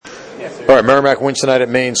All right, Merrimack wins tonight at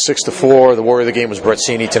Maine 6-4. The warrior of the game was Brett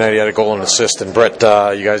Seney tonight. He had a goal and an assist. And Brett,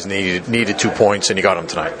 you guys needed 2 points, and you got them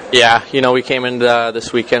tonight. Yeah, we came into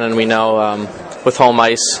this weekend, and we know with home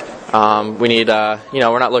ice, we need,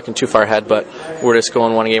 we're not looking too far ahead, but we're just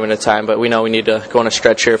going one game at a time. But we know we need to go on a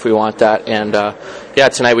stretch here if we want that. And,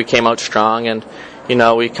 tonight we came out strong, and,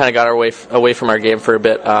 we kind of got away from our game for a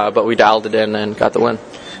bit, but we dialed it in and got the win.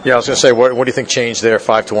 Yeah, I was going to say, what do you think changed there,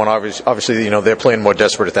 5-1? Obviously, they're playing more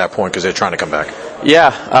desperate at that point because they're trying to come back. Yeah,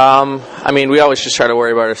 we always just try to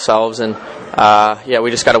worry about ourselves, and we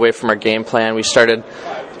just got away from our game plan. We started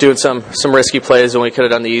doing some risky plays when we could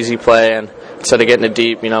have done the easy play, and instead of getting it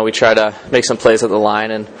deep, we try to make some plays at the line,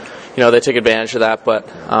 and they took advantage of that.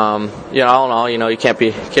 But all in all, you can't be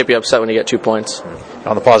upset when you get 2 points.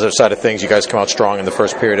 On the positive side of things, you guys come out strong in the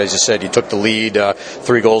first period. As you said, you took the lead,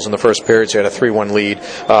 3 goals in the first period, so you had a 3-1 lead.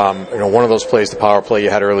 One of those plays, the power play you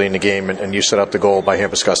had early in the game, and you set up the goal by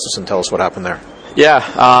Hampus Gustafsson. Tell us what happened there. Yeah,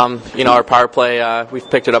 our power play, we've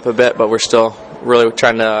picked it up a bit, but we're still really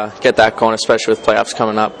trying to get that going, especially with playoffs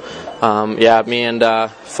coming up. Me and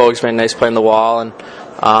Fogs made a nice play in the wall, and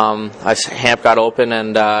Hamp got open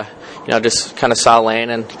and just kind of saw a lane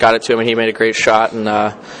and got it to him, and he made a great shot. And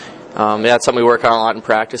it's something we work on a lot in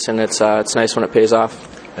practice, and it's nice when it pays off.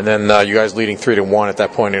 And then you guys leading 3-1 at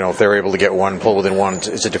that point. If they're able to get one, pull within one,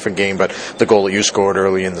 it's a different game. But the goal that you scored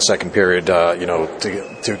early in the second period,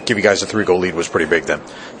 to give you guys a 3-goal lead was pretty big then.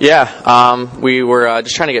 Yeah, we were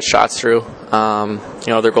just trying to get shots through.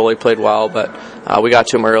 Their goalie played well, but we got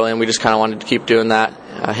to him early, and we just kind of wanted to keep doing that.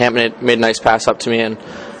 Hampton made a nice pass up to me, and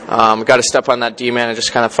got a step on that D-man and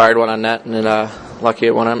just kind of fired one on net, and lucky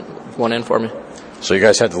it went in for me. So you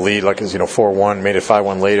guys had the lead, 4-1, made it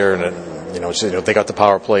 5-1 later, and then they got the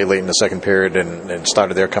power play late in the second period and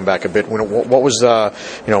started their comeback a bit. What was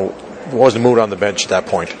the mood on the bench at that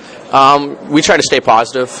point? We try to stay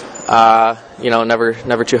positive.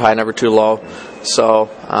 Never too high, never too low. So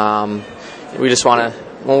we just want to,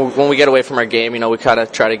 when we get away from our game, we kind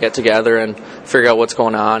of try to get together and figure out what's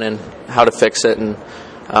going on and how to fix it. And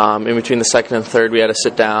in between the second and third, we had to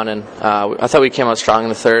sit down, and I thought we came out strong in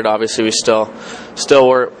the third. Obviously, we still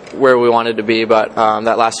were where we wanted to be, but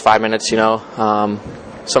that last 5 minutes, some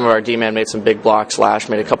of our D-man made some big blocks. Lash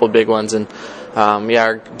made a couple of big ones, and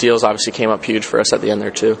our deals obviously came up huge for us at the end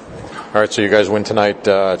there too. All right, so you guys win tonight,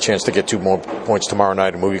 chance to get 2 more points tomorrow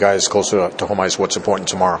night and move you guys closer to home ice. What's important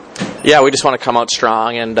tomorrow? Yeah, we just want to come out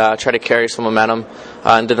strong and try to carry some momentum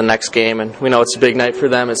into the next game. And we know it's a big night for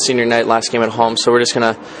them. It's senior night, last game at home. So we're just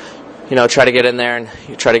going to, try to get in there and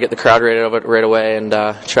try to get the crowd rated of it right away and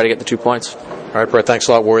try to get the 2 points. All right, Brett, thanks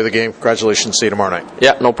a lot. Warrior of the game. Congratulations. See you tomorrow night.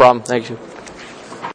 Yeah, no problem. Thank you.